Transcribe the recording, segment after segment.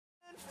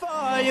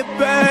you,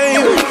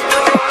 babe.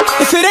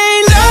 If it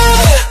ain't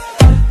love,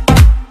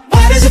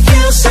 why does it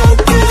feel so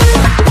good?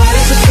 Why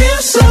does it feel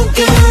so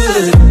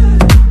good?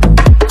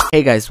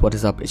 Hey guys, what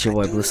is up? It's your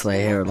boy Blue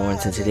Slayer here,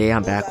 Lawrence, and today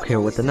I'm back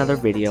here with another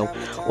video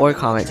or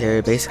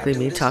commentary, basically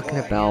me talking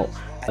about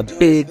a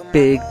big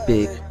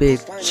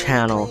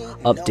channel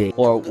update,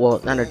 or well,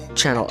 not a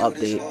channel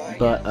update,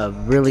 but a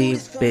really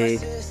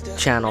big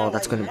channel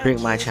that's going to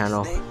bring my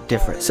channel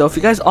different. So if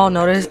you guys all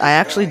noticed, I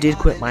actually did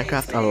quit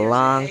Minecraft a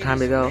long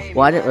time ago.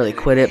 Well, I didn't really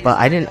quit it, but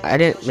I didn't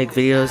make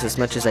videos as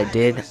much as I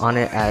did on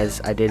it as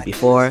I did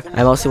before.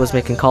 I mostly was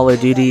making Call of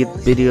Duty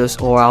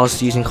videos, or I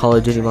was using Call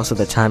of Duty most of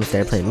the time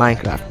instead of playing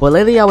Minecraft. But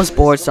lately I was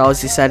bored, so I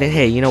was deciding,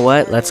 hey, you know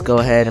what, let's go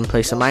ahead and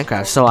play some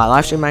Minecraft. So I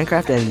live streamed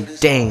Minecraft, and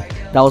dang,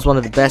 that was one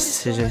of the best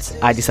decisions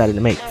I decided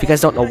to make. If you guys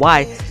don't know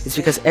why, it's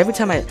because every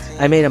time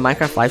I made a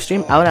Minecraft live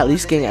stream, I would at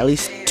least gain at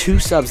least 2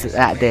 subs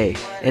that day.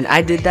 And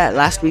I did that.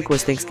 Last week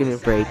was Thanksgiving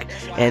break,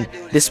 and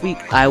this week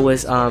I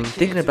was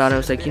thinking about it. I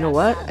was like, you know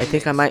what, I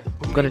think I'm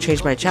gonna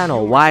change my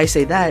channel. Why I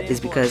say that is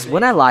because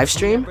when I live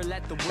stream,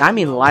 I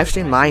mean live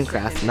stream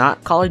Minecraft,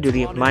 not Call of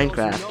Duty,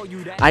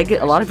 Minecraft, I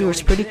get a lot of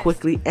viewers pretty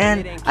quickly,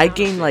 and I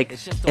gained, like,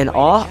 in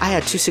all, I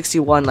had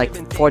 261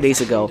 like 4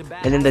 days ago,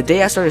 and then the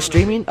day I started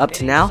streaming up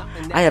to now,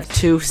 I have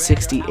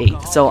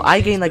 268. So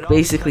I gained like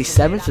basically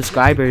 7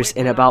 subscribers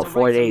in about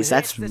 4 days.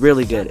 That's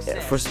really good,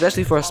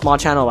 especially for a small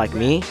channel like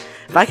me.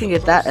 If I can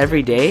get that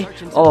every day,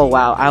 oh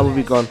wow, I will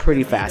be growing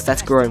pretty fast.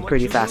 That's growing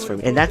pretty fast for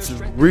me, and that's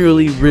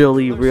really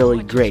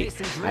great.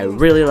 I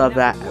really love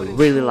that. I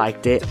really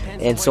liked it,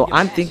 and so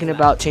I'm thinking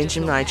about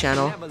changing my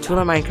channel to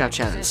a Minecraft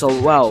channel. So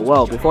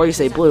well, before you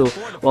say Blue,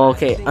 well,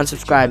 okay,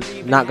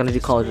 unsubscribe. Not gonna do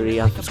Call of Duty.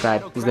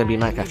 Unsubscribe. It's gonna be a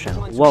Minecraft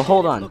channel. Well,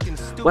 hold on.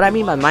 What I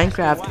mean by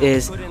Minecraft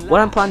is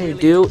what I'm planning to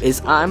do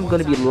is I'm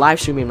gonna be live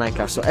streaming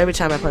Minecraft. So every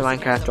time I play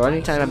Minecraft, or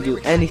anytime I do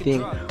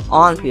anything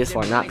on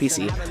PS4, not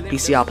PC.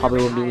 PC, I'll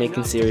probably will be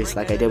making series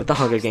like I did with the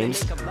Hunger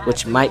Games,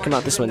 which might come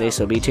out this Monday,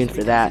 so be tuned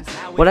for that.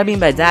 What I mean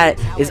by that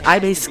is I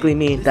basically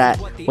mean that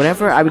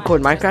whenever I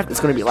record Minecraft, it's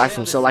going to be live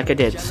stream. So like I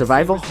did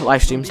survival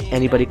live streams,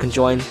 anybody can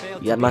join.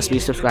 Yeah, must be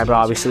a subscriber,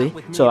 obviously.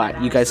 So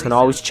you guys can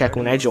always check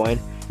when I join.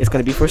 It's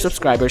going to be for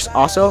subscribers.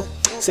 Also,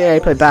 say I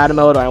play battle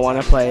mode, or I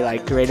want to play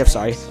like creative,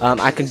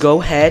 I can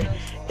go ahead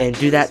and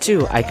do that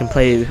too. I can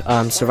play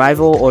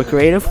survival or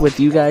creative with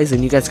you guys,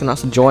 and you guys can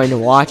also join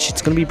and watch.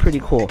 It's gonna be pretty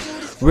cool,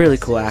 really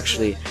cool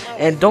actually.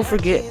 And don't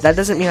forget, that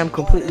doesn't mean I'm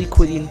completely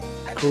quitting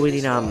what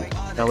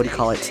do you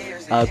call it,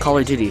 Call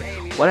of Duty.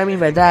 What I mean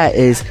by that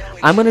is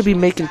I'm gonna be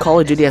making Call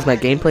of Duty as my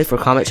gameplay for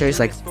commentaries.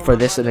 Like for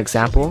this, an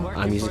example,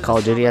 I'm using Call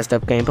of Duty as the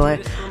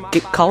gameplay.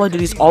 Call of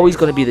Duty is always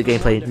gonna be the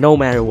gameplay, no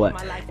matter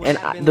what. And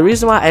the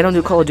reason why I don't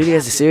do Call of Duty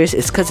as a series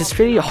is because it's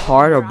pretty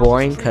hard or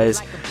boring.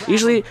 Because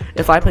usually,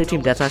 if I play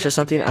Team Deathmatch or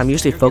something, I'm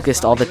usually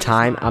focused all the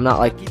time. I'm not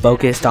like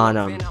focused on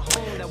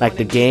like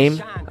the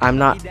game.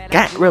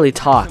 Can't really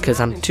talk because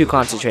I'm too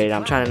concentrated.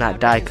 I'm trying to not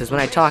die, because when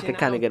I talk, I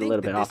kind of get a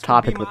little bit off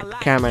topic with the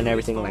camera and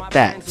everything like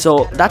that.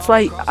 So that's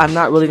why I'm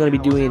not really going to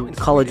be doing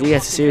Call of Duty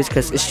as a series,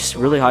 because it's just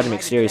really hard to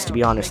make series, to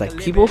be honest. Like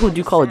people who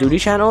do Call of Duty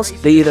channels,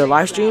 they either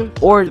live stream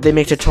or they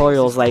make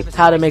tutorials like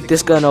how to make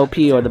this gun OP,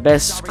 or the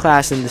best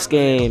class in this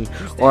game,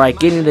 or like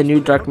getting the new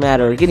dark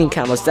matter, or getting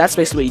camos. That's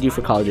basically what you do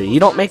for Call of Duty.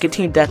 You don't make a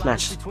Team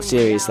Deathmatch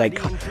series.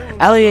 Like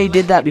LEA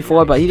did that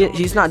before, but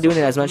he's not doing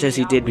it as much as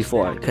he did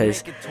before,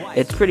 because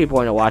it's pretty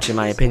boring to watch in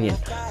my opinion.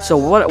 So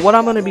what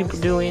I'm gonna be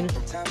doing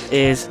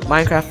is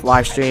Minecraft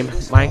live stream,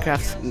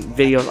 Minecraft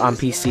videos on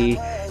PC,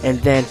 and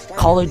then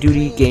Call of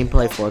Duty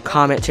gameplay for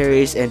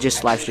commentaries and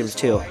just live streams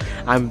too.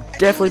 I'm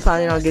definitely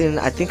planning on getting,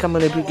 I think I'm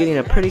going to be getting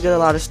a pretty good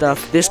lot of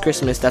stuff this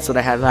Christmas. That's what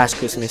I had last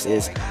Christmas.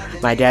 Is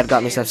my dad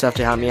got me some stuff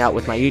to help me out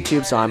with my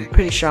YouTube, so I'm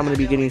pretty sure I'm going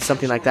to be getting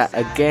something like that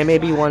again,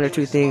 maybe 1 or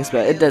 2 things,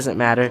 but it doesn't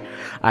matter.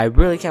 I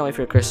really can't wait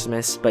for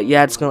Christmas. But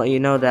yeah, it's going to let you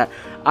know that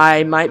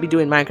I might be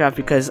doing Minecraft,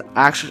 because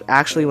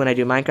actually when I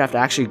do Minecraft, I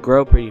actually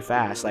grow pretty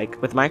fast.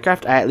 Like with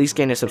Minecraft, I at least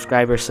gain a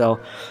subscriber,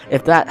 so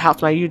if that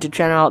helps my YouTube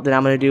channel out, then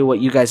I'm going to do what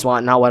you guys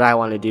want, not what I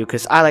want to do,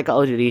 because I like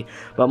Call of Duty.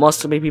 But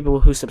most of the people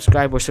who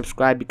subscribe were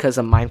subscribed because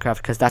of Minecraft,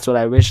 because that's what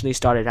I originally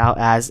started out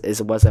as,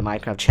 it was a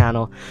Minecraft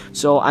channel.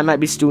 So I might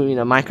be doing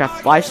a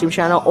Minecraft live stream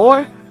channel,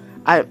 or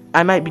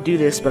I might do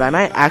this, but I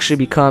might actually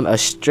become a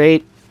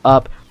straight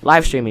up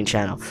live streaming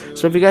channel.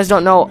 So if you guys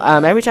don't know,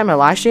 every time I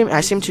live stream,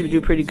 I seem to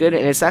do pretty good,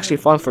 and it's actually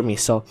fun for me.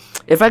 So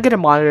if I get a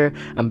monitor,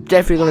 I'm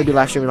definitely going to be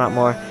live streaming a lot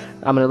more.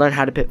 I'm going to learn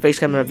how to put face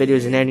camera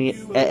videos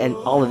and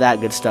all of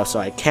that good stuff,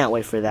 so I can't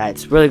wait for that.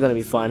 It's really going to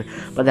be fun,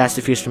 but that's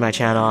the future of my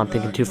channel. I'm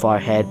thinking too far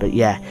ahead, but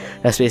yeah,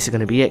 that's basically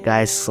going to be it,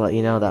 guys, to let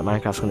you know that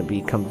Minecraft's going to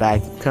be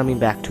coming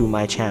back to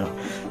my channel.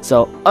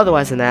 So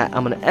otherwise than that,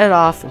 I'm going to end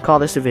off and call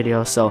this a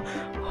video. So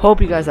hope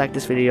you guys like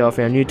this video. If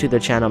you're new to the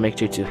channel, make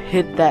sure to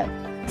hit that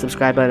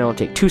subscribe button. It'll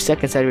take 2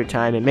 seconds out of your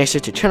time, and make sure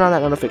to turn on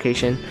that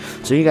notification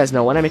so you guys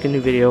know when I make a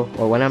new video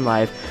or when I'm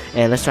live.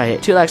 And let's try to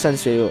hit 2 likes on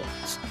this video.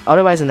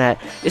 Otherwise than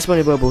that, it's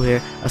Bunny Bobo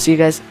here. I'll see you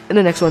guys in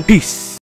the next one. Peace.